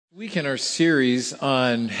Week in our series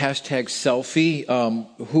on hashtag Selfie,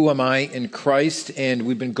 who am I in Christ? And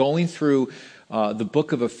we've been going through the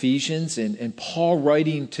book of Ephesians, and Paul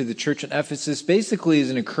writing to the church in Ephesus basically is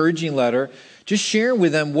an encouraging letter, just sharing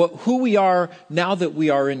with them who we are now that we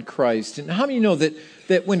are in Christ. And how many know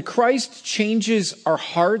that when Christ changes our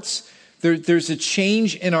hearts, there's a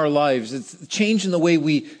change in our lives. It's a change in the way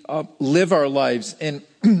we live our lives. And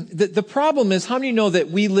the problem is, how many know that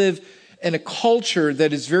we live in a culture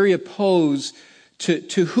that is very opposed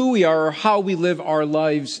to who we are or how we live our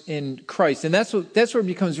lives in Christ. And that's where it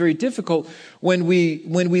becomes very difficult when we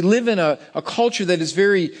live in a culture that is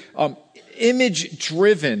very image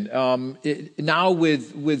driven. Now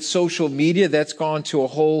with social media, that's gone to a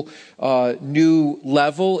whole new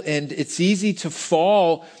level, and it's easy to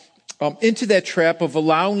fall into that trap of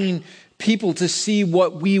allowing people to see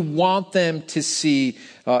what we want them to see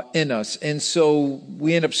in us. And so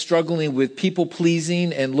we end up struggling with people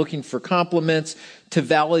pleasing and looking for compliments to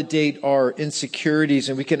validate our insecurities.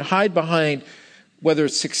 And we can hide behind whether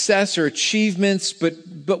it's success or achievements,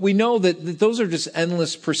 but we know that those are just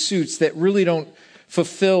endless pursuits that really don't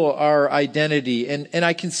fulfill our identity. And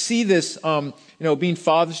I can see this, being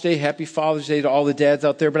Father's Day, happy Father's Day to all the dads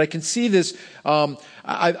out there, but I can see this,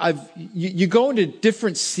 you go into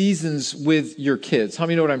different seasons with your kids. How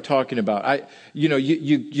many know what I'm talking about?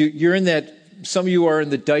 You're in that. Some of you are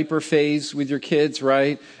in the diaper phase with your kids,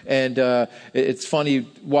 right? And it's funny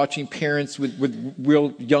watching parents with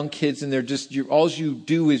real young kids, and all you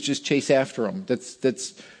do is just chase after them.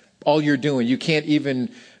 That's all you're doing. You can't even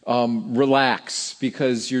relax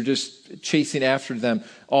because you're just chasing after them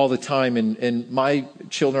all the time. And my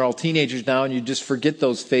children are all teenagers now, and you just forget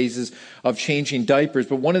those phases of changing diapers.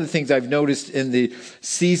 But one of the things I've noticed in the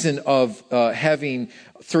season of having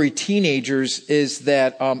 3 teenagers is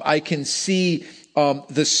that I can see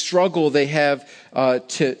the struggle they have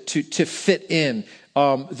to fit in.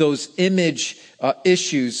 Those image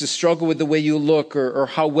issues, the struggle with the way you look or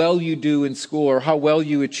how well you do in school or how well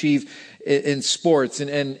you achieve in sports. And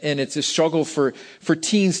it's a struggle for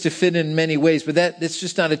teens to fit in many ways, but it's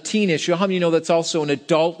just not a teen issue. How many know that's also an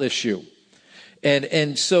adult issue?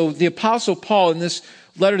 And so the Apostle Paul in this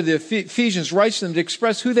letter to the Ephesians writes to them to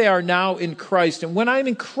express who they are now in Christ. And when I'm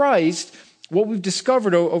in Christ, what we've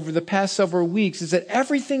discovered over the past several weeks is that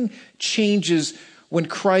everything changes when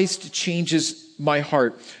Christ changes my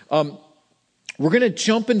heart. We're going to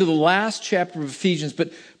jump into the last chapter of Ephesians,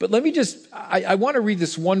 but let me I want to read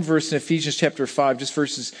this one verse in Ephesians chapter 5, just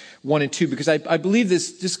verses 1 and 2, because I believe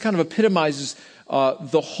this just kind of epitomizes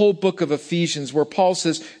the whole book of Ephesians, where Paul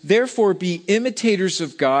says, "Therefore be imitators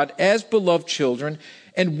of God as beloved children,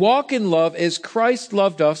 and walk in love as Christ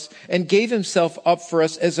loved us and gave himself up for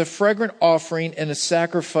us as a fragrant offering and a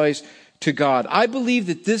sacrifice to God." I believe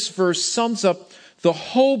that this verse sums up the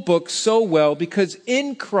whole book so well, because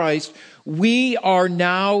in Christ we are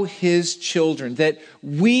now his children, that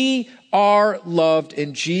we are loved,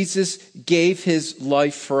 and Jesus gave his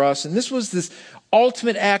life for us. And this was this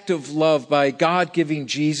ultimate act of love by God giving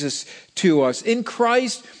Jesus to us. In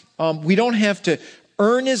Christ, we don't have to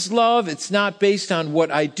earn his love. It's not based on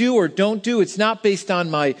what I do or don't do. It's not based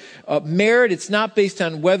on my merit. It's not based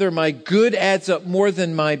on whether my good adds up more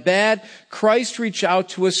than my bad. Christ reached out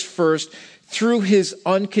to us first through his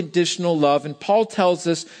unconditional love. And Paul tells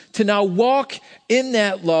us to now walk in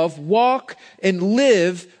that love, walk and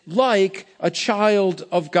live like a child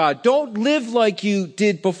of God. Don't live like you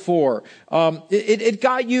did before. It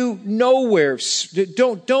got you nowhere.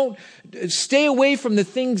 Don't stay away from the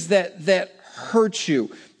things that hurt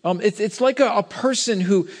you. It's like a person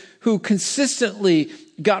who consistently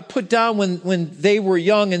got put down when they were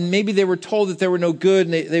young, and maybe they were told that they were no good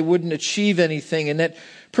and they wouldn't achieve anything, and that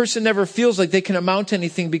person never feels like they can amount to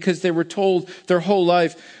anything because they were told their whole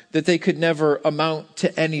life that they could never amount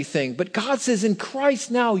to anything. But God says in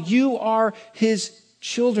Christ now you are his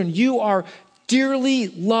children. You are dearly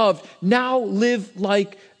loved. Now live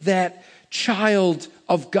like that child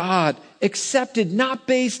of God, accepted not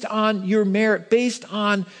based on your merit, based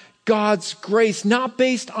on God's grace, not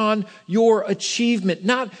based on your achievement,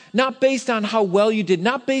 not based on how well you did,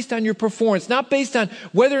 not based on your performance, not based on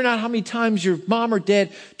whether or not how many times your mom or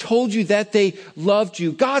dad told you that they loved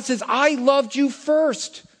you. God says, I loved you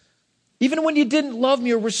first. Even when you didn't love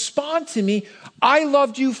me or respond to me, I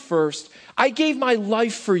loved you first. I gave my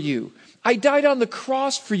life for you. I died on the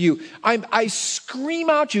cross for you. I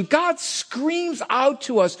scream out to you. God screams out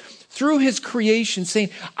to us through his creation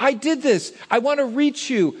saying, I did this. I want to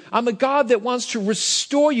reach you. I'm a God that wants to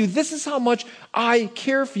restore you. This is how much I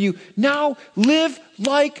care for you. Now live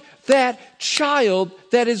like that child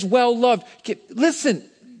that is well loved. Listen.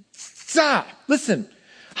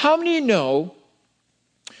 How many of you know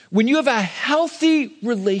when you have a healthy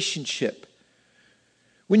relationship,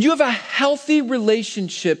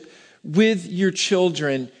 with your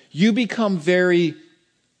children, you become very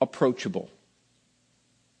approachable?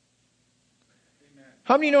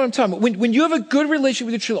 How many of you know what I'm talking about? When you have a good relationship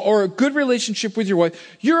with your children or a good relationship with your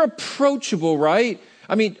wife, you're approachable, right?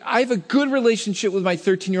 I mean, I have a good relationship with my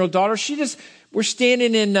 13-year-old daughter. We're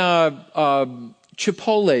standing in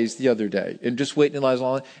Chipotle's the other day and just waiting in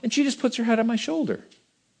line, and she just puts her head on my shoulder.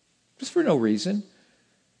 Just for no reason.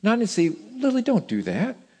 Not to say, Lily, don't do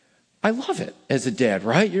that. I love it as a dad,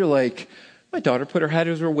 right? You're like, my daughter put her head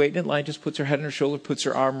as we're waiting in line, just puts her head on her shoulder, puts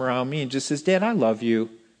her arm around me, and just says, Dad, I love you.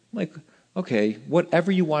 I'm like, okay,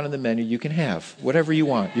 whatever you want on the menu, you can have. Whatever you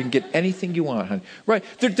want. You can get anything you want, honey. Right?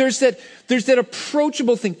 There's that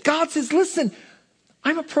approachable thing. God says, listen,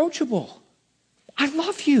 I'm approachable. I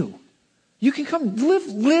love you. You can come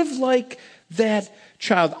live like that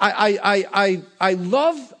child. I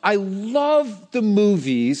love the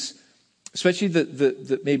movies, especially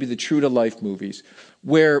the maybe the true to life movies,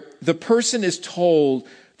 where the person is told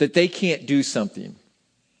that they can't do something,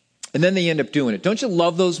 and then they end up doing it. Don't you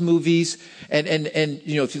love those movies? And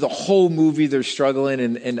you know, through the whole movie they're struggling,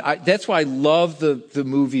 and that's why I love the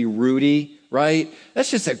movie Rudy. Right?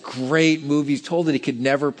 That's just a great movie. He's told that he could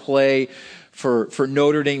never play for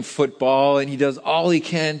Notre Dame football, and he does all he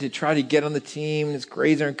can to try to get on the team, and his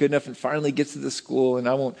grades aren't good enough, and finally gets to the school, and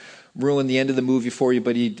I won't ruin the end of the movie for you,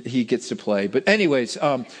 but he gets to play. But anyways,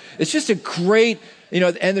 it's just a great, you know,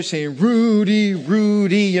 and they're saying, Rudy,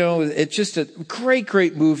 you know, it's just a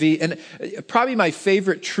great movie. And probably my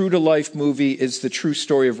favorite true to life movie is the true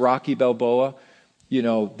story of Rocky Balboa. You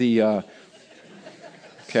know, okay,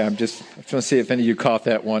 I'm just going to see if any of you caught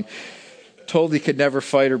that one. Told he could never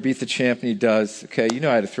fight or beat the champ, and he does. Okay, you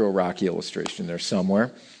know I had to throw a Rocky illustration there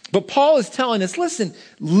somewhere. But Paul is telling us, listen,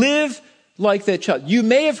 live like that child. You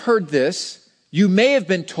may have heard this. You may have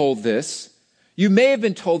been told this. You may have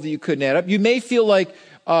been told that you couldn't add up. You may feel like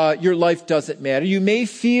your life doesn't matter. You may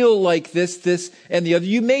feel like this, and the other.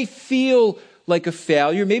 You may feel like a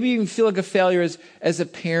failure. Maybe you even feel like a failure as a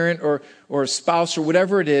parent or a spouse or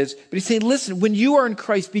whatever it is. But he's saying, listen, when you are in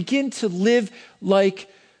Christ, begin to live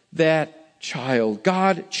like that child.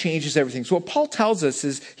 God changes everything. So what Paul tells us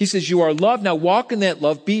is, he says, you are loved. Now walk in that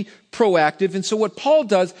love. Be proactive. And so what Paul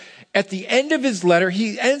does at the end of his letter,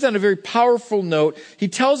 he ends on a very powerful note. He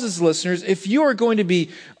tells his listeners, if you are going to be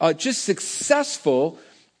just successful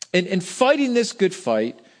in fighting this good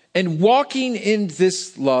fight and walking in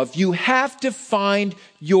this love, you have to find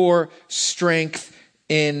your strength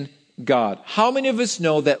in God. How many of us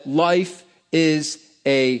know that life is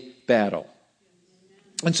a battle?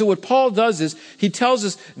 And so what Paul does is he tells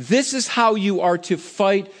us this is how you are to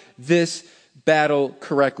fight this battle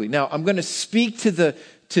correctly. Now, I'm going to speak to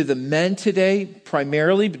the men today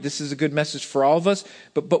primarily, but this is a good message for all of us.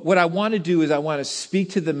 But what I want to do is I want to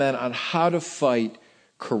speak to the men on how to fight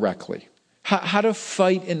correctly, how to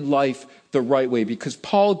fight in life the right way, because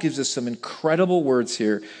Paul gives us some incredible words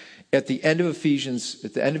here at the end of Ephesians,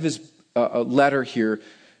 at the end of his letter here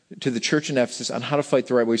to the church in Ephesus on how to fight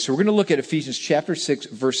the right way. So we're going to look at Ephesians chapter 6,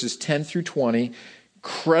 verses 10 through 20.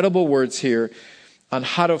 Incredible words here on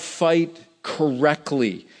how to fight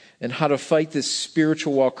correctly and how to fight this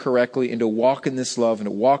spiritual walk correctly and to walk in this love and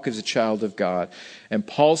to walk as a child of God. And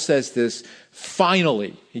Paul says this,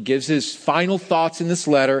 finally. He gives his final thoughts in this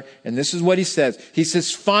letter, and this is what he says. He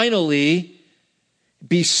says, finally,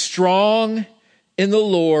 be strong in the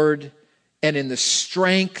Lord and in the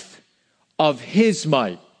strength of his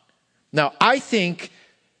might. Now, I think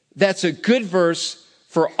that's a good verse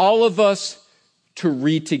for all of us to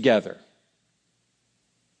read together.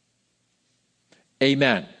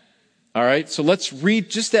 Amen. All right, so let's read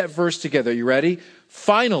just that verse together. You ready?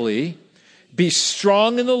 Finally, be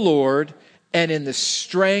strong in the Lord and in the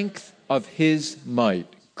strength of his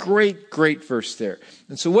might. Great verse there.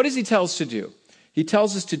 And so what does he tell us to do? He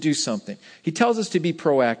tells us to do something. He tells us to be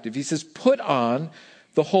proactive. He says, put on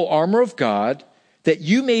the whole armor of God, that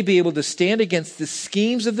you may be able to stand against the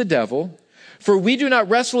schemes of the devil. For we do not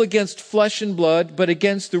wrestle against flesh and blood, but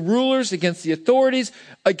against the rulers, against the authorities,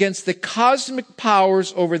 against the cosmic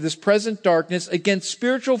powers over this present darkness, against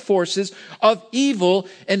spiritual forces of evil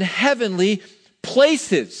in heavenly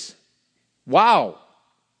places. Wow.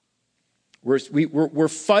 We're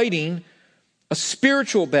fighting a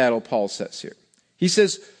spiritual battle, Paul says here. He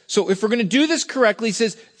says, so if we're going to do this correctly, he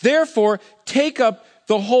says, therefore, take up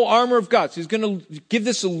the whole armor of God. So he's going to give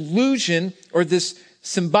this illusion or this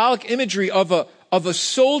symbolic imagery of a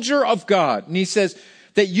soldier of God. And he says,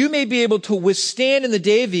 that you may be able to withstand in the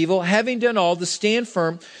day of evil, having done all, to stand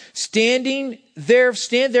firm, stand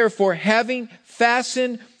therefore, having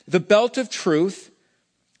fastened the belt of truth,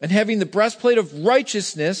 and having the breastplate of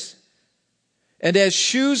righteousness, and as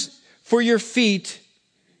shoes for your feet,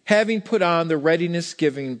 having put on the readiness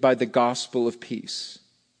given by the gospel of peace.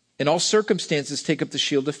 In all circumstances, take up the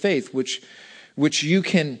shield of faith, which you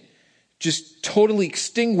can just totally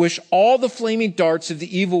extinguish all the flaming darts of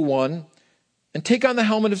the evil one, and take on the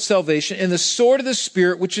helmet of salvation and the sword of the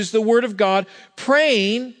Spirit, which is the word of God,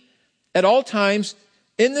 praying at all times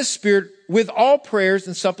in the Spirit with all prayers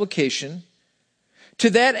and supplication. To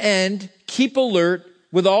that end, keep alert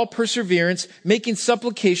with all perseverance, making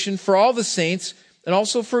supplication for all the saints and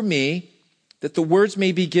also for me, that the words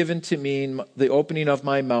may be given to me in the opening of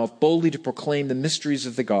my mouth, boldly to proclaim the mysteries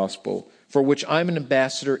of the gospel, for which I'm an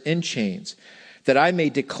ambassador in chains, that I may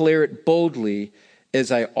declare it boldly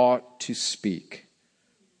as I ought to speak.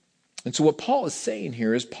 And so what Paul is saying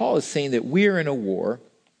here is, Paul is saying that we're in a war,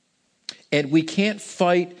 and we can't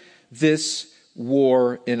fight this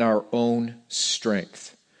war in our own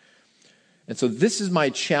strength. And so this is my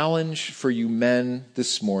challenge for you men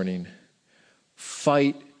this morning.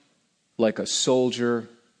 Fight like a soldier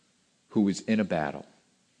who is in a battle.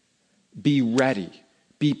 Be ready.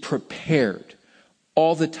 Be prepared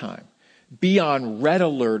all the time. Be on red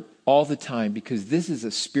alert all the time, because this is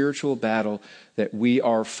a spiritual battle that we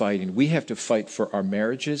are fighting. We have to fight for our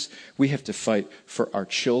marriages. We have to fight for our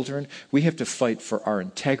children. We have to fight for our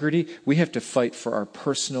integrity. We have to fight for our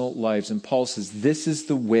personal lives. And Paul says, this is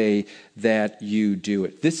the way that you do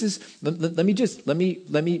it. This is, let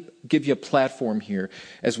me give you a platform here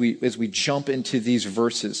as we jump into these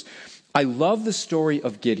verses. I love the story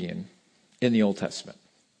of Gideon in the Old Testament.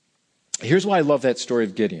 Here's why I love that story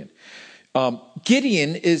of Gideon.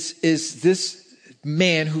 Gideon is this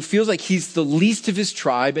man who feels like he's the least of his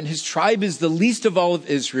tribe, and his tribe is the least of all of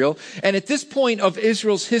Israel. And at this point of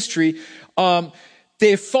Israel's history,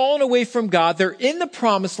 they have fallen away from God. They're in the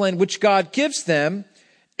promised land, which God gives them,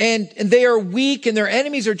 and they are weak, and their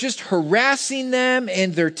enemies are just harassing them,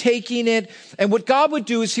 and they're taking it. And what God would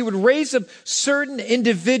do is he would raise up certain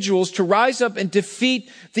individuals to rise up and defeat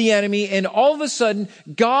the enemy. And all of a sudden,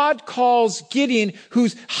 God calls Gideon,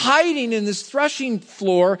 who's hiding in this threshing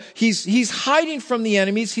floor. He's hiding from the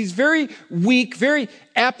enemies. He's very weak, very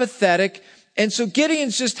apathetic. And so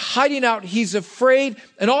Gideon's just hiding out. He's afraid.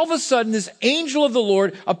 And all of a sudden, this angel of the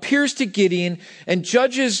Lord appears to Gideon, and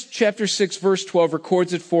Judges chapter 6, verse 12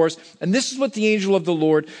 records it for us. And this is what the angel of the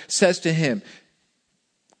Lord says to him.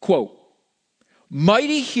 Quote,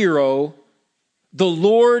 "Mighty hero, the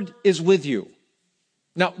Lord is with you."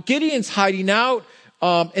 Now, Gideon's hiding out.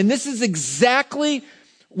 And this is exactly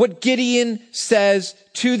what Gideon says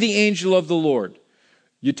to the angel of the Lord.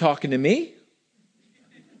 "You talking to me?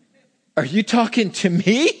 Are you talking to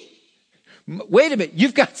me? Wait a minute,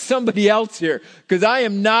 you've got somebody else here, because I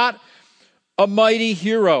am not a mighty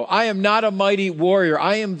hero. I am not a mighty warrior.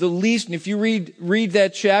 I am the least." And if you read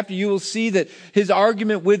that chapter, you will see that his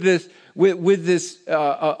argument with this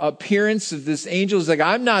appearance of this angel is like,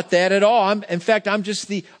 I'm not that at all. In fact, I'm just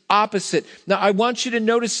the opposite. Now, I want you to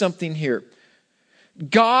notice something here.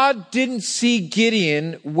 God didn't see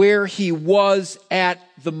Gideon where he was at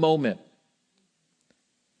the moment,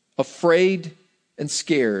 afraid and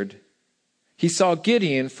scared. He saw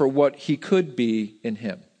Gideon for what he could be in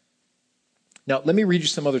him. Now, let me read you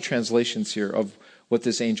some other translations here of what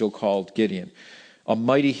this angel called Gideon. A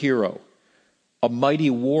mighty hero, a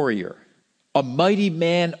mighty warrior, a mighty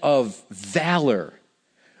man of valor,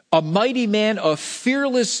 a mighty man of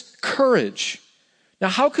fearless courage. Now,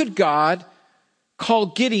 how could God call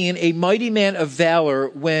Gideon a mighty man of valor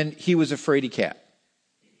when he was a fraidy cat?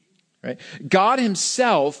 Right? God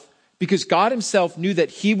himself, because God himself knew that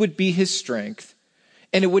he would be his strength,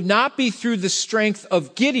 and it would not be through the strength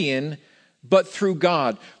of Gideon, but through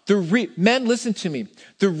God. Men, listen to me.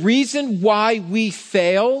 The reason why we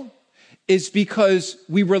fail is because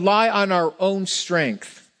we rely on our own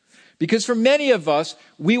strength. Because for many of us,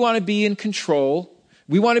 we want to be in control.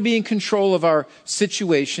 We want to be in control of our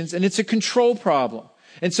situations, and it's a control problem.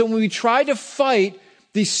 And so when we try to fight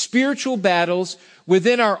these spiritual battles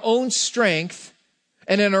within our own strength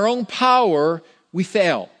and in our own power, we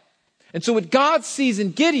fail. And so what God sees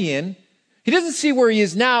in Gideon, he doesn't see where he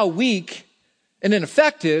is now weak and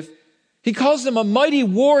ineffective. He calls him a mighty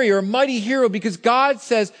warrior, a mighty hero, because God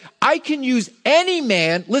says, I can use any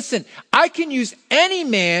man, listen, I can use any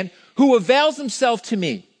man who avails himself to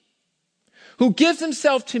me, who gives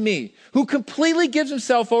himself to me, who completely gives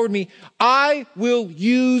himself over to me. I will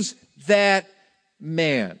use that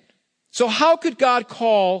man. So how could God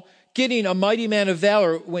call Gideon a mighty man of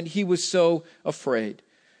valor when he was so afraid?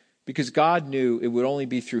 Because God knew it would only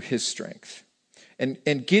be through his strength.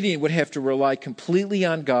 And Gideon would have to rely completely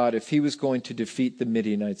on God if he was going to defeat the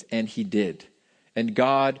Midianites, and he did. And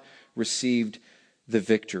God received the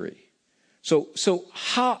victory. So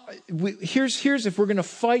here's if we're going to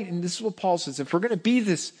fight, and this is what Paul says, if we're going to be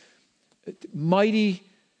this mighty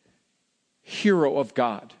hero of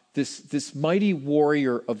God, this mighty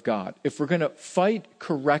warrior of God, if we're going to fight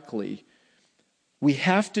correctly, we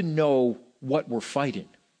have to know what we're fighting.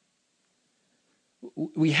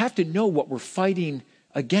 We have to know what we're fighting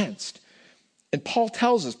against. And Paul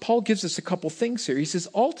gives us a couple things here. He says,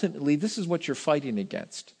 ultimately, this is what you're fighting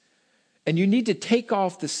against. And you need to take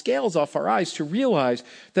off the scales off our eyes to realize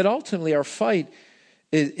that ultimately our fight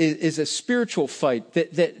is a spiritual fight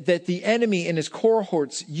that the enemy and his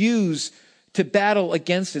cohorts use to battle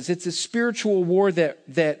against us. It's a spiritual war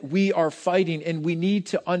that we are fighting, and we need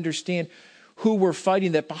to understand who we're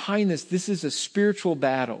fighting, that behind this is a spiritual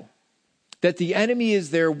battle. That the enemy is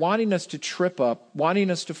there wanting us to trip up, wanting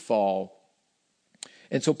us to fall.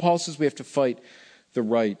 And so Paul says we have to fight the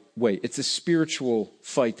right way. It's a spiritual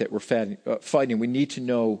fight that we're fighting. We need to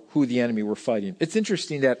know who the enemy we're fighting. It's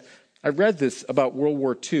interesting that I read this about World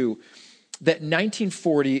War II, that in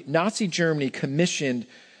 1940, Nazi Germany commissioned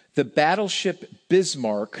the battleship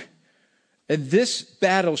Bismarck, and this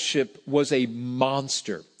battleship was a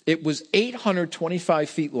monster. It was 825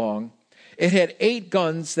 feet long. It had 8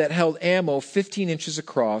 guns that held ammo 15 inches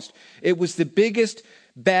across. It was the biggest,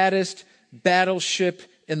 baddest battleship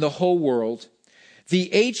in the whole world. The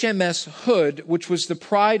HMS Hood, which was the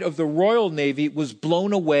pride of the Royal Navy, was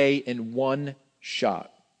blown away in one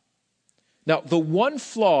shot. Now, the one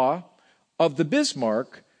flaw of the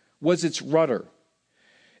Bismarck was its rudder.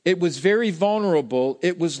 It was very vulnerable.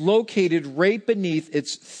 It was located right beneath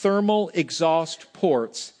its thermal exhaust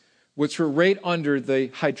ports, which were right under the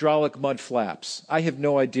hydraulic mud flaps. I have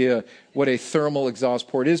no idea what a thermal exhaust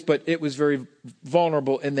port is, but it was very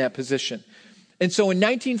vulnerable in that position. And so in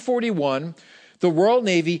 1941, the Royal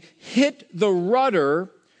Navy hit the rudder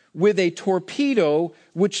with a torpedo,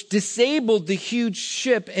 which disabled the huge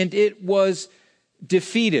ship, and it was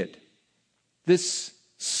defeated. This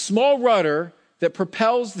small rudder that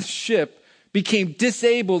propels the ship became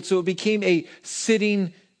disabled, so it became a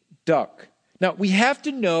sitting duck. Now, we have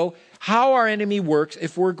to know how our enemy works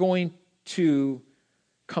if we're going to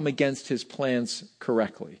come against his plans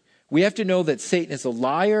correctly. We have to know that Satan is a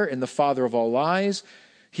liar and the father of all lies.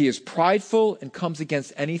 He is prideful and comes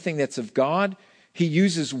against anything that's of God. He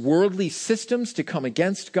uses worldly systems to come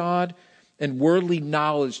against God and worldly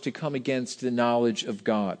knowledge to come against the knowledge of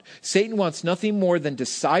God. Satan wants nothing more than to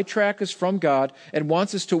sidetrack us from God and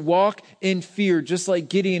wants us to walk in fear, just like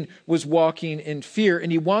Gideon was walking in fear.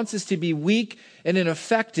 And he wants us to be weak and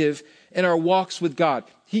ineffective in our walks with God.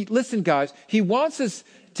 Listen, guys, he wants us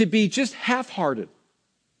to be just half-hearted.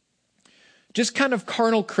 Just kind of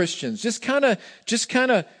carnal Christians. Just kind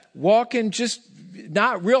of walking, just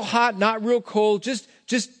not real hot, not real cold, just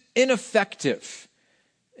ineffective.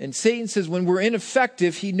 And Satan says when we're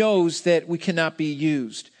ineffective, he knows that we cannot be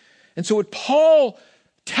used. And so what Paul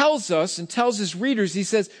tells us and tells his readers, he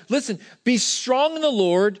says, listen, be strong in the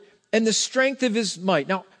Lord and the strength of his might.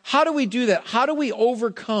 Now, how do we do that? How do we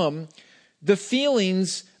overcome the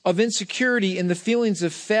feelings of insecurity and the feelings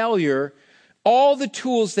of failure, all the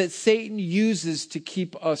tools that Satan uses to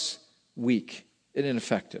keep us weak and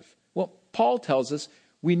ineffective? Well, Paul tells us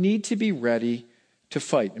we need to be ready to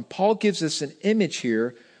fight. And Paul gives us an image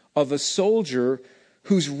here of a soldier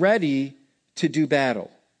who's ready to do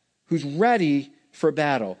battle, who's ready for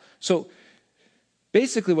battle. So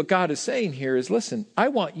basically what God is saying here is, listen, I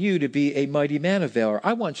want you to be a mighty man of valor.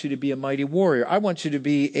 I want you to be a mighty warrior. I want you to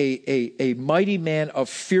be a mighty man of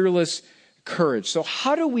fearless courage. So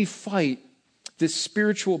how do we fight this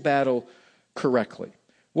spiritual battle correctly?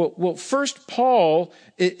 Well, first, Paul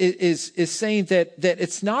is saying that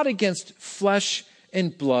it's not against flesh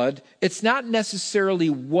and blood. It's not necessarily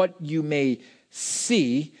what you may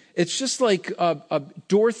see. It's just like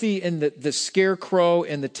Dorothy and the Scarecrow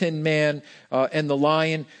and the Tin Man and the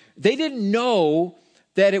Lion. They didn't know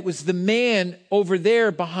that it was the man over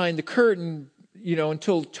there behind the curtain,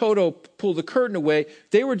 until Toto pulled the curtain away.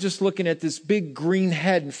 They were just looking at this big green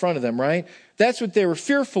head in front of them, right? That's what they were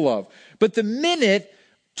fearful of. But the minute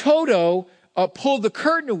Toto pulled the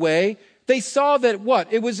curtain away, they saw that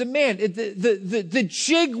what? It was a man. The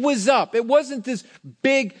jig was up. It wasn't this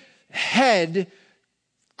big head,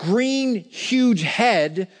 green, huge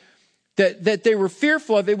head that they were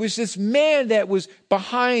fearful of. It was this man that was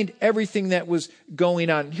behind everything that was going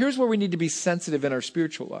on. Here's where we need to be sensitive in our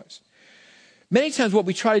spiritual lives. Many times what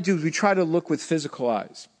we try to do is we try to look with physical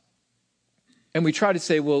eyes. And we try to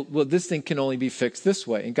say, well, this thing can only be fixed this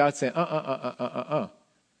way. And God's saying,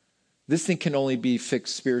 This thing can only be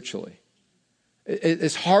fixed spiritually.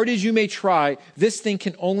 As hard as you may try, this thing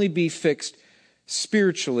can only be fixed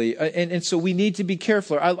spiritually. And so we need to be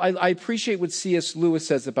careful. I appreciate what C.S. Lewis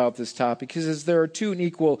says about this topic, because there are two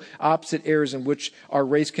unequal opposite errors in which our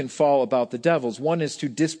race can fall about the devils. One is to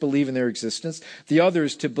disbelieve in their existence. The other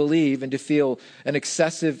is to believe and to feel an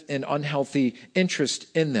excessive and unhealthy interest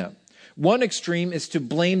in them. One extreme is to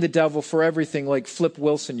blame the devil for everything, like Flip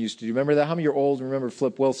Wilson used to do. Remember that? How many of you are old and remember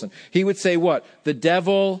Flip Wilson? He would say what? The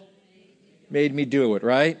devil made me do it,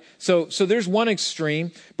 right? So there's one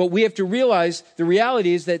extreme, but we have to realize the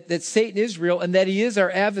reality is that Satan is real and that he is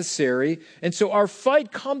our adversary. And so our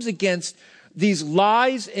fight comes against these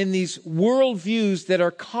lies and these worldviews that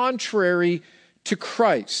are contrary to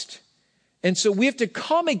Christ. And so we have to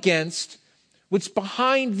come against what's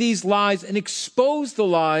behind these lies and expose the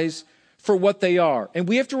lies for what they are. And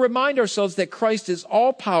we have to remind ourselves that Christ is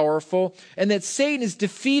all-powerful and that Satan is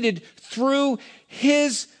defeated through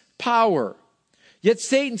his power. Yet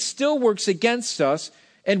Satan still works against us,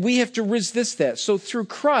 and we have to resist that. So through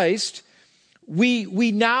Christ,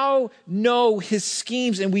 we now know his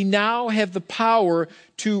schemes, and we now have the power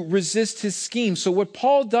to resist his schemes. So what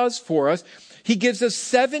Paul does for us, he gives us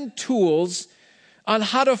 7 tools on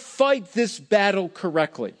how to fight this battle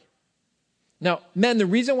correctly. Now, men, the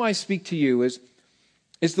reason why I speak to you is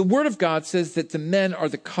the Word of God says that the men are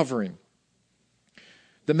the covering.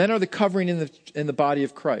 The men are the covering in the body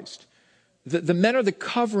of Christ. The men are the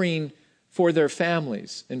covering for their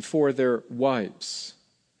families and for their wives.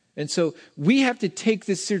 And so we have to take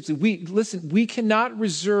this seriously. We cannot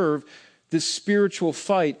reserve this spiritual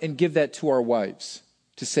fight and give that to our wives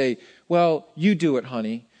to say, well, you do it,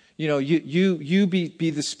 honey. You know, you be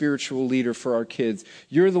the spiritual leader for our kids.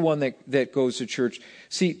 You're the one that goes to church.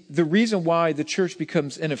 See, the reason why the church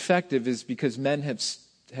becomes ineffective is because men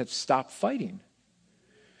have stopped fighting.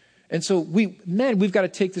 And so we've got to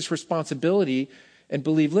take this responsibility and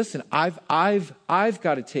believe, listen, I've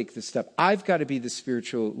got to take this step. I've got to be the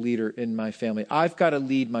spiritual leader in my family. I've got to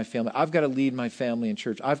lead my family. I've got to lead my family in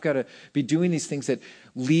church. I've got to be doing these things that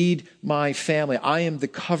lead my family. I am the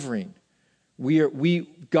covering.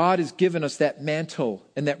 God has given us that mantle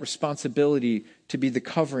and that responsibility to be the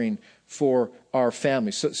covering for our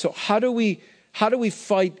family. So how do we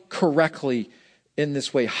fight correctly in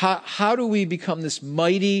this way? How do we become this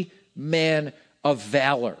mighty man of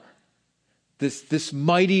valor? This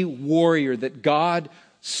mighty warrior that God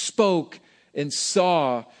spoke and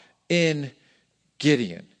saw in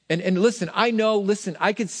Gideon. And listen,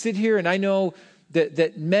 I could sit here and I know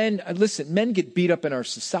that men get beat up in our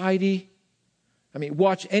society. I mean,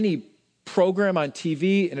 watch any program on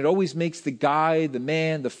TV and it always makes the guy, the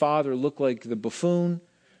man, the father look like the buffoon,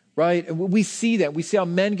 right? And we see that. We see how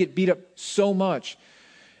men get beat up so much.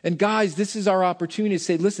 And guys, this is our opportunity to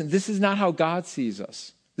say, listen, this is not how God sees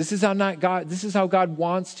us. This is how God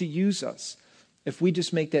wants to use us. If we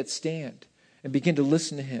just make that stand and begin to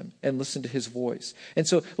listen to him and listen to his voice. And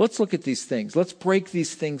so let's look at these things. Let's break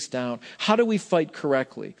these things down. How do we fight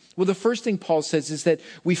correctly? Well, the first thing Paul says is that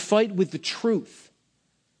we fight with the truth.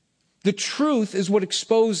 The truth is what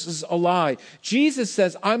exposes a lie. Jesus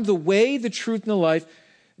says, I'm the way, the truth, and the life.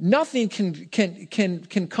 Nothing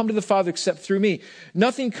can come to the Father except through me.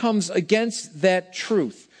 Nothing comes against that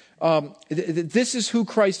truth. This is who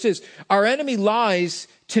Christ is. Our enemy lies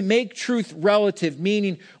to make truth relative,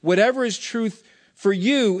 meaning whatever is truth for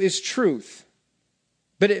you is truth.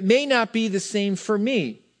 But it may not be the same for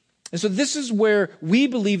me. And so this is where we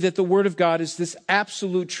believe that the Word of God is this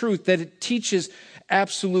absolute truth, that it teaches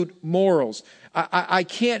absolute morals. I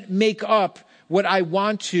can't make up what I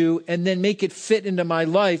want to and then make it fit into my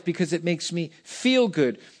life because it makes me feel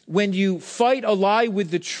good. When you fight a lie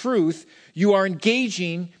with the truth, you are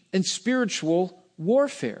engaging in spiritual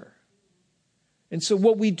warfare. And so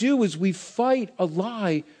what we do is we fight a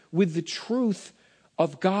lie with the truth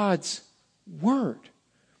of God's Word.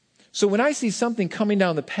 So when I see something coming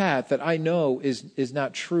down the path that I know is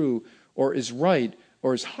not true or is right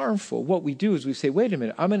or is harmful, what we do is we say, wait a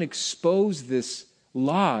minute, I'm going to expose this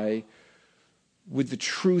lie with the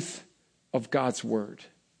truth of God's Word.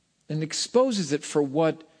 And exposes it for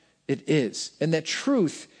what it is. And that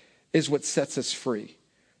truth is what sets us free.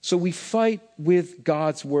 So we fight with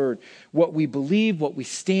God's Word. What we believe, what we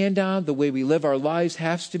stand on, the way we live our lives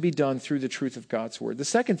has to be done through the truth of God's Word. The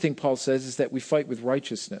second thing Paul says is that we fight with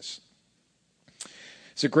righteousness.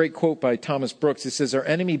 It's a great quote by Thomas Brooks. It says, our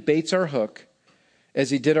enemy baits our hook, as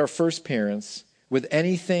he did our first parents, with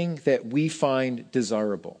anything that we find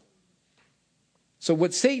desirable. So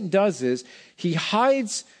what Satan does is he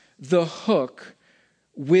hides the hook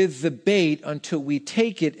with the bait until we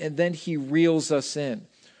take it, and then he reels us in.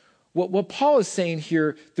 What Paul is saying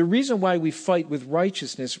here, the reason why we fight with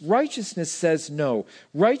righteousness says no.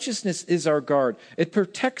 Righteousness is our guard. It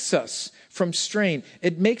protects us from strain.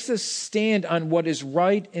 It makes us stand on what is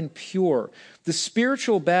right and pure. The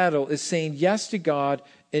spiritual battle is saying yes to God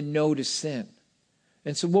and no to sin.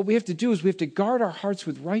 And so what we have to do is we have to guard our hearts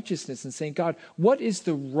with righteousness and saying, God, what is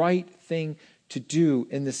the right thing to do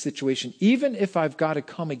in this situation? Even if I've got to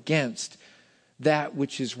come against that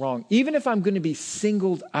which is wrong. Even if I'm going to be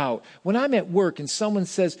singled out. When I'm at work and someone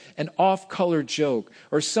says an off-color joke,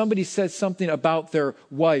 or somebody says something about their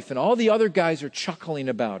wife and all the other guys are chuckling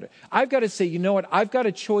about it, I've got to say, you know what? I've got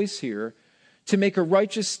a choice here to make a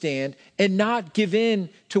righteous stand and not give in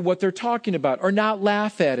to what they're talking about or not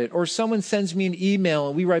laugh at it. Or someone sends me an email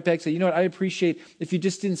and we write back and say, you know what? I appreciate if you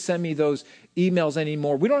just didn't send me those emails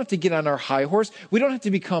anymore. We don't have to get on our high horse. We don't have to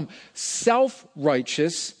become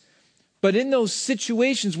self-righteous. But in those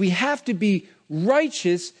situations, we have to be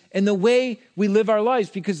righteous in the way we live our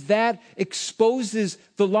lives, because that exposes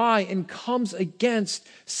the lie and comes against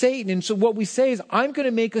Satan. And so what we say is, I'm going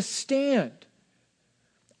to make a stand.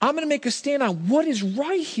 I'm going to make a stand on what is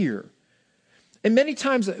right here. And many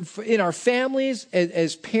times in our families,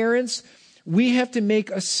 as parents, we have to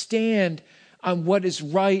make a stand on what is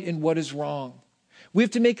right and what is wrong. We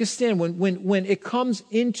have to make a stand when it comes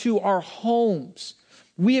into our homes.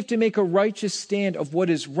 We have to make a righteous stand of what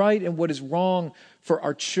is right and what is wrong for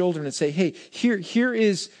our children and say, hey, here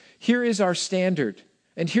is our standard.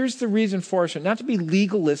 And here's the reason for us. Not to be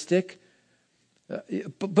legalistic,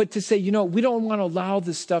 but to say, you know, we don't want to allow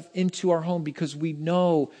this stuff into our home because we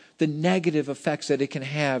know the negative effects that it can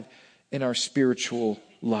have in our spiritual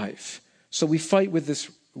life. So we fight with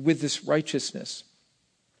this righteousness.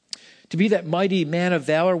 To be that mighty man of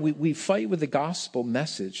valor, we fight with the gospel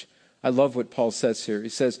message. I love what Paul says here. He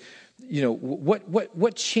says, you know,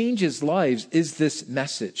 what changes lives is this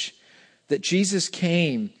message that Jesus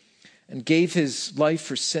came and gave his life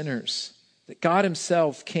for sinners, that God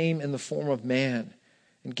himself came in the form of man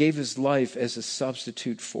and gave his life as a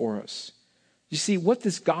substitute for us. You see, what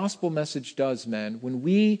this gospel message does, man, when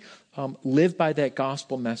we live by that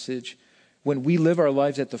gospel message, when we live our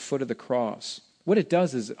lives at the foot of the cross, what it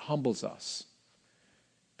does is it humbles us.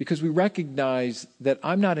 Because we recognize that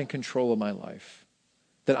I'm not in control of my life,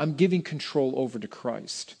 that I'm giving control over to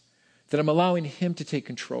Christ, that I'm allowing him to take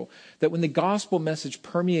control, that when the gospel message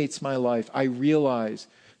permeates my life, I realize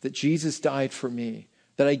that Jesus died for me,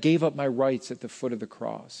 that I gave up my rights at the foot of the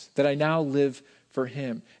cross, that I now live for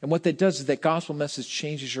him. And what that does is that gospel message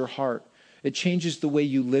changes your heart. It changes the way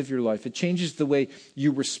you live your life. It changes the way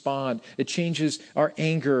you respond. It changes our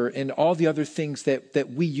anger and all the other things that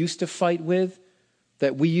we used to fight with,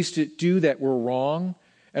 that we used to do that were wrong.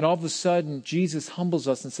 And all of a sudden, Jesus humbles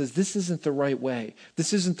us and says, this isn't the right way.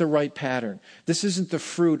 This isn't the right pattern. This isn't the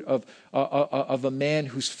fruit of a man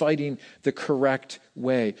who's fighting the correct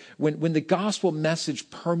way. When the gospel message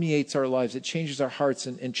permeates our lives, it changes our hearts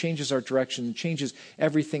and changes our direction and changes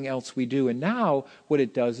everything else we do. And now what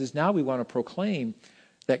it does is now we want to proclaim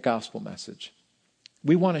that gospel message.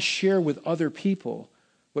 We want to share with other people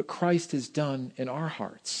what Christ has done in our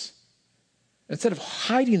hearts. Instead of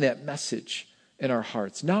hiding that message in our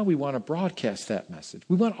hearts, now we want to broadcast that message.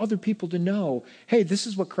 We want other people to know, hey, this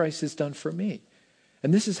is what Christ has done for me.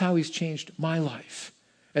 And this is how he's changed my life.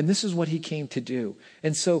 And this is what he came to do.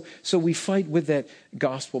 And so we fight with that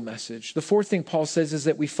gospel message. The fourth thing Paul says is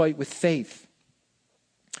that we fight with faith.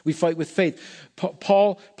 We fight with faith.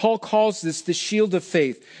 Paul calls this the shield of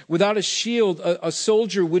faith. Without a shield, a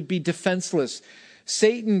soldier would be defenseless.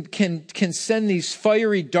 Satan can send these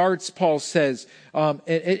fiery darts, Paul says.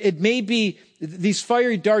 It may be, these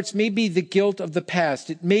fiery darts may be the guilt of the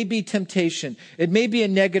past. It may be temptation. It may be a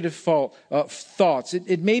negative thoughts.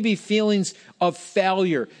 It may be feelings of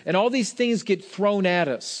failure. And all these things get thrown at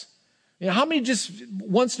us. You know, how many just,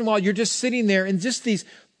 once in a while, you're just sitting there and just these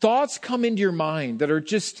thoughts come into your mind that are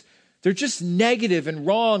just, they're just negative and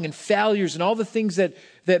wrong and failures and all the things that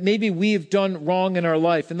maybe we have done wrong in our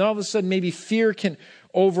life. And then all of a sudden, maybe fear can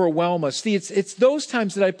overwhelm us. See, it's those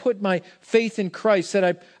times that I put my faith in Christ,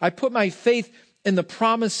 that I put my faith in the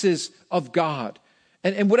promises of God.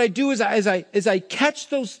 And what I do is I catch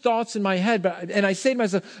those thoughts in my head, and I say to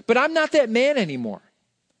myself, but I'm not that man anymore.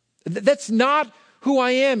 That's not who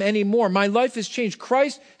I am anymore. My life has changed.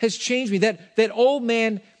 Christ has changed me. That old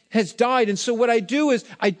man has died. And so what I do is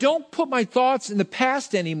I don't put my thoughts in the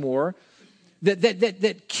past anymore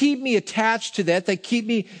that keep me attached to that keep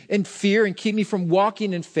me in fear and keep me from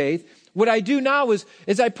walking in faith. What I do now is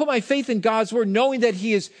I put my faith in God's word, knowing that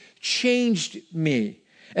he has changed me.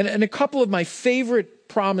 And a couple of my favorite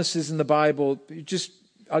promises in the Bible,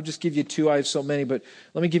 I'll just give you two. I have so many, but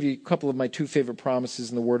let me give you a couple of my two favorite promises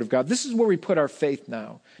in the word of God. This is where we put our faith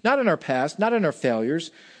now. Not in our past, not in our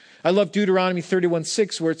failures. I love Deuteronomy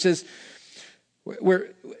 31:6, where it says,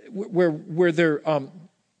 where they're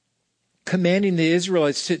commanding the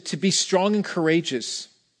Israelites to be strong and courageous,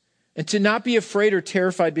 and to not be afraid or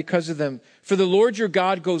terrified because of them. For the Lord your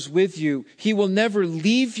God goes with you. He will never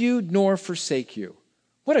leave you nor forsake you.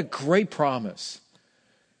 What a great promise.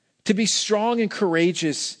 To be strong and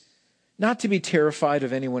courageous, not to be terrified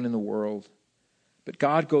of anyone in the world. But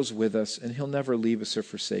God goes with us, and he'll never leave us or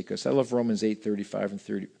forsake us. I love Romans 8:35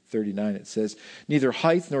 and 39. It says, neither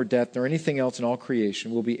height nor depth nor anything else in all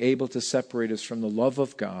creation will be able to separate us from the love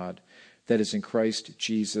of God that is in Christ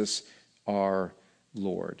Jesus our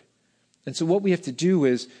Lord. And so what we have to do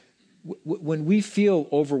is, when we feel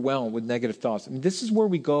overwhelmed with negative thoughts, this is where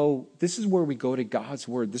we go. This is where we go to God's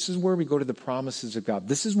word. This is where we go to the promises of God.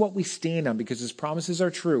 This is what we stand on, because his promises are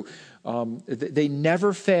true. They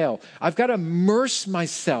never fail. I've got to immerse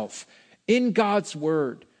myself in God's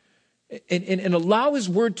word and allow his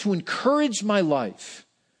word to encourage my life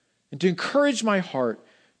and to encourage my heart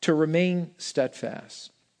to remain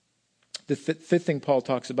steadfast. The fifth thing Paul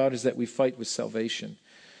talks about is that we fight with salvation.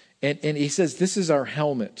 And he says, this is our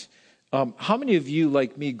helmet. How many of you,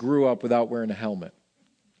 like me, grew up without wearing a helmet?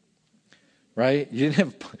 Right? We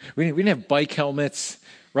didn't have bike helmets,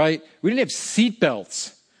 right? We didn't have seat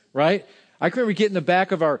belts, right? I can remember getting in the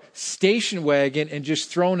back of our station wagon and just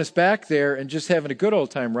throwing us back there and just having a good old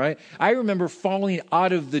time, right? I remember falling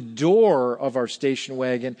out of the door of our station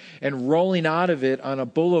wagon and rolling out of it on a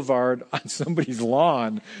boulevard on somebody's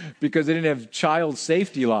lawn because they didn't have child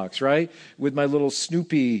safety locks, right? With my little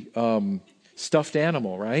Snoopy stuffed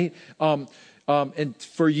animal, right? And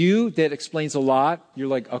for you, that explains a lot. You're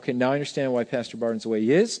like, okay, now I understand why Pastor Barton's the way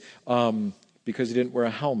he is. Because he didn't wear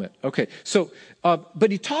a helmet. Okay, so,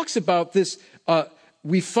 but he talks about this,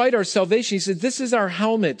 we fight our salvation. He said, this is our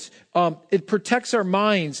helmet. It protects our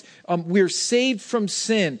minds. We're saved from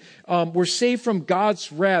sin. We're saved from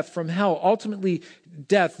God's wrath, from hell, ultimately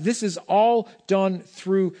death. This is all done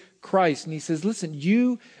through Christ. And he says, listen,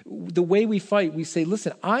 the way we fight, we say,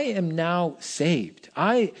 listen, I am now saved.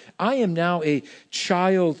 I am now a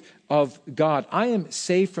child of God. I am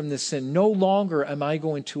saved from this sin. No longer am I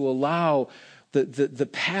going to allow the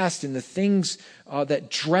past and the things that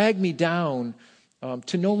drag me down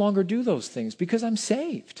to no longer do those things, because I'm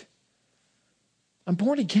saved. I'm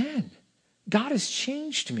born again. God has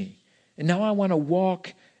changed me. And now I want to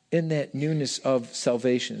walk in that newness of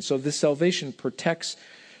salvation. So this salvation protects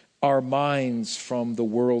our minds from the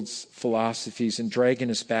world's philosophies and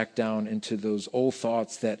dragging us back down into those old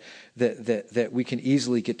thoughts that we can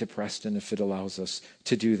easily get depressed in if it allows us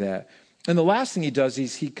to do that. And the last thing he does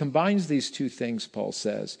is he combines these two things, Paul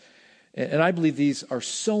says. And I believe these are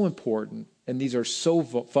so important and these are so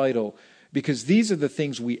vital, because these are the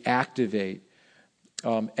things we activate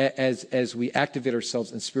as we activate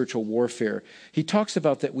ourselves in spiritual warfare. He talks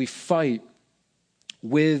about that we fight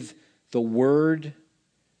with the word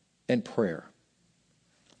and prayer.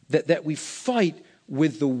 That we fight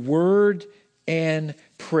with the word and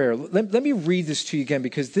prayer. Let me read this to you again,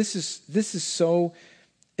 because this is so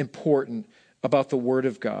important about the word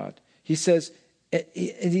of God. He says,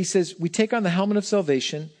 we take on the helmet of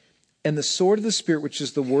salvation and the sword of the Spirit, which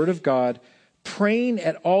is the word of God, praying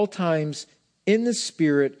at all times in the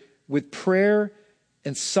Spirit with prayer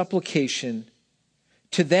and supplication.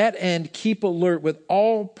 To that end, keep alert with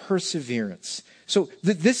all perseverance. So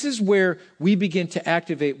this is where we begin to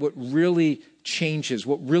activate what really changes,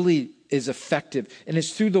 what really is effective. And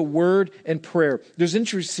it's through the word and prayer. There's an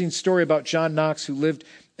interesting story about John Knox, who lived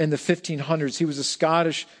in the 1500s. He was a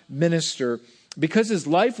Scottish minister. Because his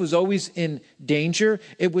life was always in danger,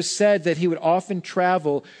 it was said that he would often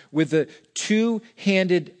travel with a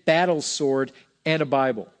two-handed battle sword and a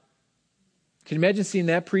Bible. Can you imagine seeing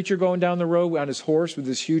that preacher going down the road on his horse with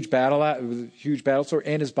this huge battle sword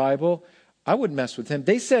and his Bible? I wouldn't mess with him.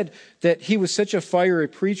 They said that he was such a fiery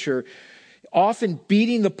preacher, often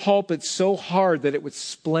beating the pulpit so hard that it would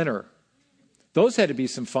splinter. Those had to be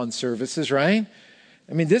some fun services, right?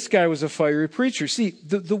 I mean, this guy was a fiery preacher. See,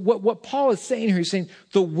 what Paul is saying here, he's saying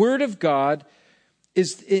the word of God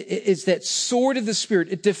is that sword of the Spirit.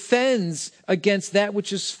 It defends against that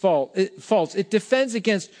which is false. It defends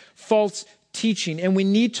against false teaching. And we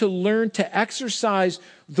need to learn to exercise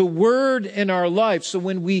the word in our life. So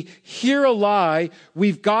when we hear a lie,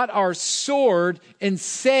 we've got our sword and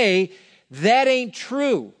say, that ain't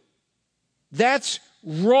true. That's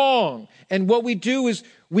wrong. And what we do is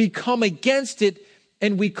we come against it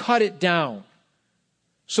and we cut it down.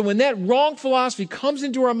 So when that wrong philosophy comes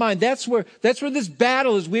into our mind, that's where this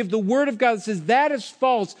battle is. We have the Word of God that says that is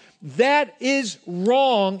false, that is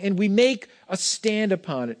wrong, and we make a stand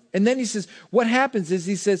upon it. And then he says, what happens is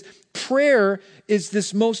he says, prayer is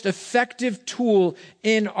this most effective tool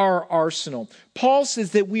in our arsenal. Paul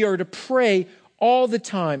says that we are to pray all the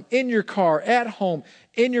time, in your car, at home,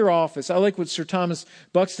 in your office. I like what Sir Thomas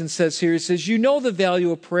Buxton says here. He says, you know the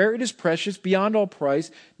value of prayer. It is precious, beyond all price.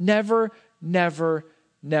 Never, never,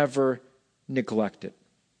 never neglect it.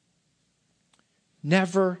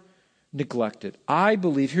 Never neglect it. I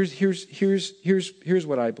believe, here's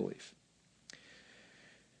what I believe.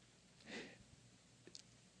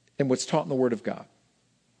 And what's taught in the Word of God.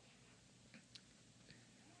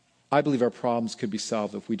 I believe our problems could be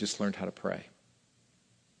solved if we just learned how to pray.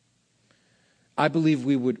 I believe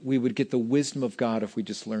we would get the wisdom of God if we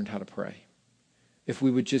just learned how to pray. If we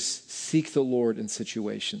would just seek the Lord in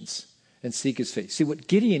situations and seek His face. See, what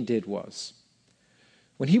Gideon did was,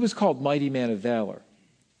 when he was called mighty man of valor,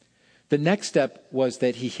 the next step was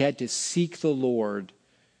that he had to seek the Lord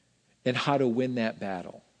and how to win that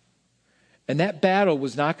battle. And that battle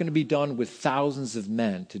was not going to be done with thousands of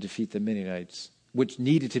men to defeat the Midianites, which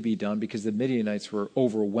needed to be done because the Midianites were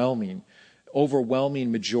overwhelming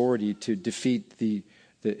majority to defeat the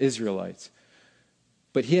Israelites.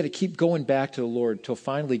 But he had to keep going back to the Lord until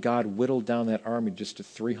finally God whittled down that army just to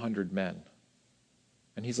 300 men.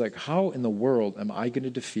 And he's like, how in the world am I going to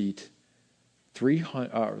defeat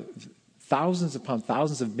thousands upon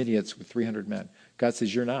thousands of Midianites with 300 men? God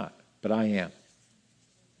says, you're not, but I am.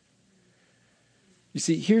 You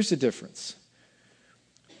see, here's the difference.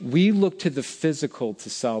 We look to the physical to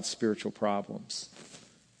solve spiritual problems.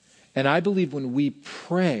 And I believe when we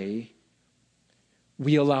pray,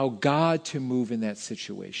 we allow God to move in that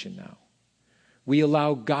situation now. We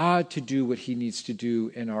allow God to do what He needs to do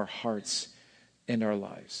in our hearts and our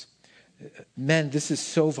lives. Men, this is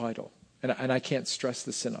so vital, and I can't stress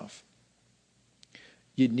this enough.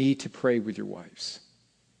 You need to pray with your wives.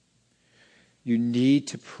 You need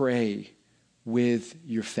to pray with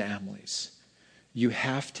your families. You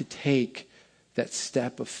have to take that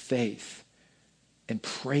step of faith and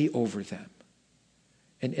pray over them.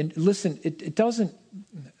 And listen, it doesn't,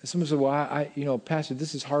 someone said, well, Pastor,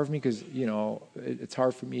 this is hard for me because, it's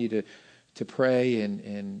hard for me to pray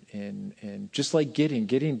and just like Gideon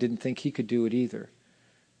didn't think he could do it either.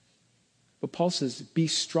 But Paul says, be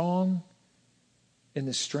strong in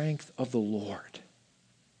the strength of the Lord.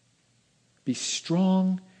 Be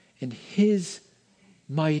strong in His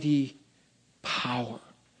mighty power.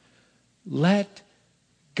 Let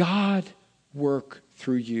God work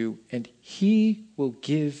through you, and He will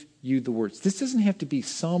give you the words. This doesn't have to be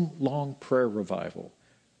some long prayer revival.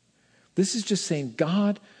 This is just saying,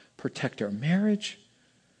 God, protect our marriage,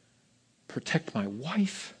 protect my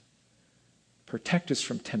wife, protect us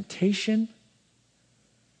from temptation,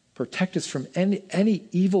 protect us from any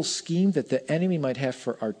evil scheme that the enemy might have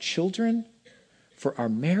for our children, for our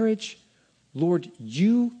marriage. Lord,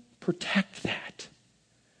 you protect that.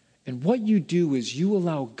 And what you do is you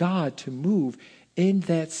allow God to move in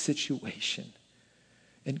that situation.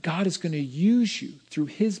 And God is going to use you through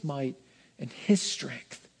His might and His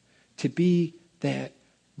strength to be that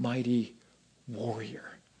mighty warrior.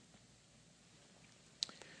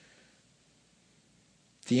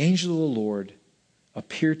 The angel of the Lord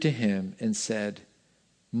appeared to him and said,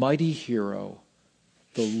 mighty hero,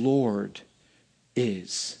 the Lord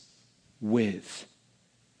is with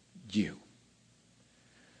you.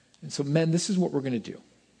 And so, men, this is what we're going to do.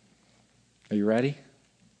 Are you ready?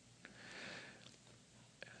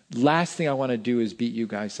 Last thing I want to do is beat you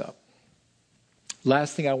guys up.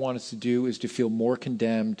 Last thing I want us to do is to feel more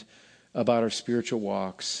condemned about our spiritual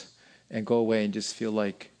walks and go away and just feel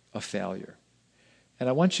like a failure. And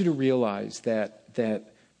I want you to realize that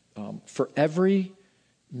for every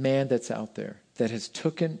man that's out there that has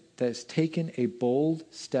taken a bold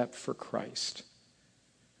step for Christ,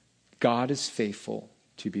 God is faithful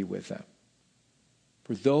to be with them.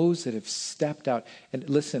 For those that have stepped out, and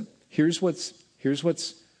listen, here's what's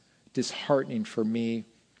disheartening for me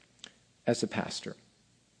as a pastor.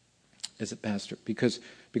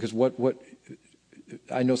 Because what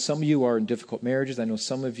I know some of you are in difficult marriages. I know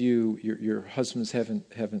some of you, your husbands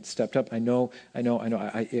haven't stepped up. I know.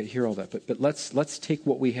 I hear all that. But let's take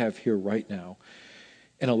what we have here right now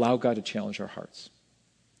and allow God to challenge our hearts.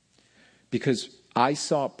 Because I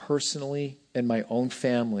saw personally in my own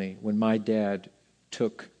family when my dad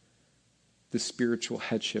took the spiritual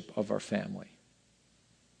headship of our family.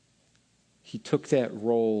 He took that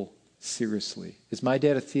role seriously. Is my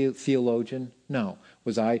dad a theologian? No.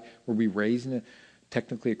 Were we raised in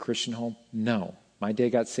technically a Christian home? No. My dad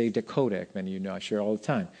got saved at Kodak, many of you know, I share all the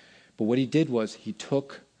time. But what he did was he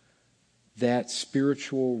took that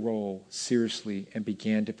spiritual role seriously and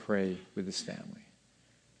began to pray with his family.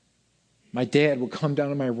 My dad would come down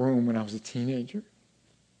to my room when I was a teenager,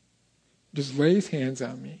 just lay his hands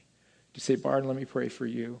on me, to say, Barton, let me pray for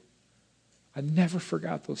you. I never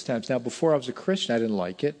forgot those times. Now, before I was a Christian, I didn't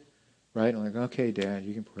like it, right? I'm like, okay, Dad,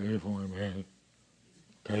 you can pray for me.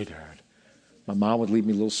 Okay, Dad. My mom would leave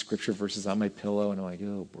me little scripture verses on my pillow, and I'm like,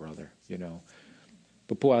 oh, brother, you know.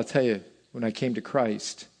 But boy, I'll tell you, when I came to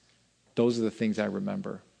Christ, those are the things I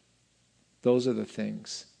remember. Those are the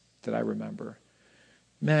things that I remember.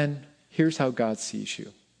 Men, here's how God sees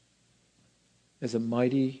you. As a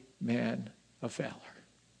mighty man of valor.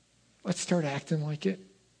 Let's start acting like it.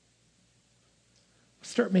 Let's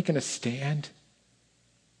start making a stand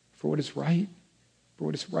for what is right, for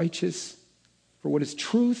what is righteous, for what is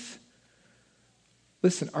truth.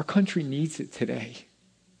 Listen, our country needs it today.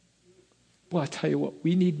 Well, I'll tell you what,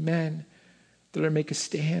 we need men that are make a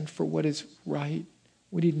stand for what is right.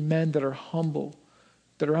 We need men that are humble,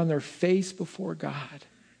 that are on their face before God.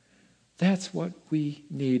 That's what we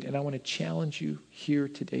need, and I want to challenge you here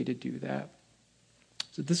today to do that.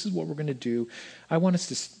 So this is what we're going to do. I want us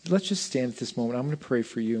to, let's just stand at this moment. I'm going to pray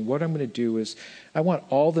for you, and what I'm going to do is I want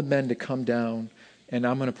all the men to come down, and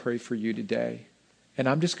I'm going to pray for you today. And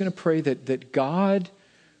I'm just going to pray that God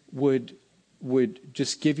would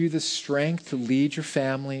just give you the strength to lead your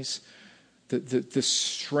families, the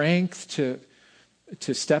strength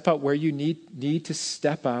to step out where you need to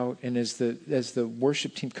step out. And as the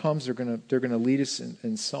worship team comes, they're gonna lead us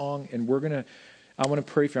in song, and I want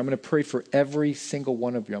to pray for you. I'm going to pray for every single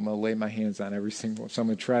one of you. I'm going to lay my hands on every single one. So I'm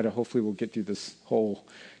going to try to, hopefully we'll get through this whole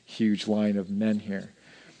huge line of men here.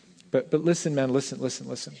 But listen, man, listen.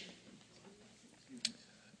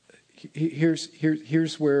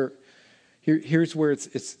 Here's where it's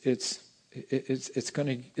going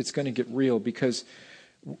to get real, because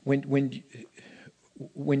when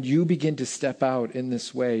you begin to step out in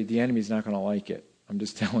this way, the enemy's not going to like it. I'm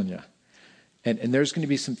just telling you. And there's going to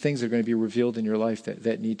be some things that are going to be revealed in your life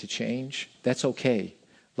that need to change. That's okay.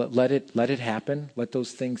 Let it happen. Let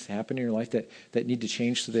those things happen in your life that need to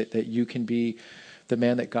change, so that you can be the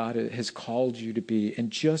man that God has called you to be.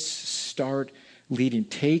 And just start leading.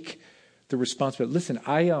 Take the responsibility. Listen,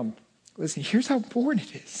 here's how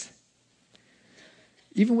important it is.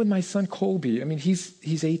 Even with my son Colby, I mean,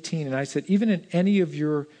 he's 18, and I said, even in any of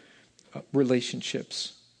your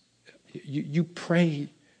relationships, you pray.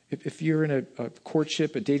 If you're in a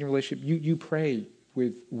courtship, a dating relationship, you pray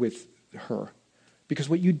with her, because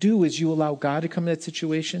what you do is you allow God to come in that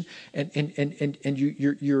situation, and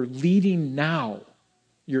you're leading now.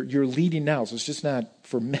 You're leading now. So it's just not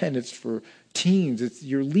for men; it's for teens.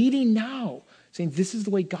 You're leading now, saying this is the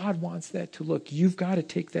way God wants that to look. You've got to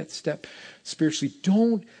take that step spiritually.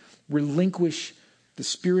 Don't relinquish the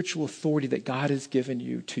spiritual authority that God has given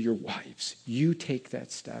you to your wives. You take that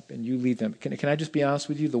step and you lead them. Can I just be honest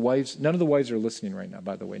with you? The wives, none of the wives are listening right now,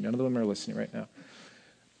 by the way. None of them are listening right now.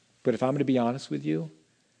 But if I'm going to be honest with you,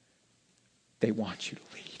 they want you to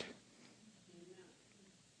lead.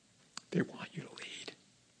 They want you to lead.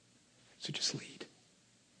 So just lead.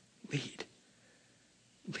 Lead.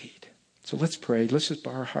 Lead. So let's pray. Let's just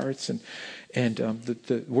bow our hearts, and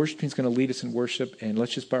the worship team's going to lead us in worship, and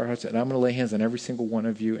let's just bow our hearts, and I'm going to lay hands on every single one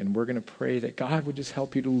of you, and we're going to pray that God would just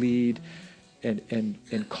help you to lead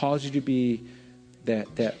and cause you to be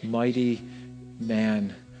that mighty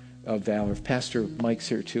man of valor. If Pastor Mike's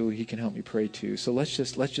here too, he can help me pray too. So let's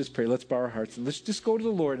just pray. Let's bow our hearts, and let's just go to the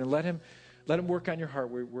Lord and let him work on your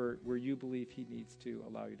heart where you believe he needs to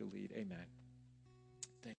allow you to lead. Amen.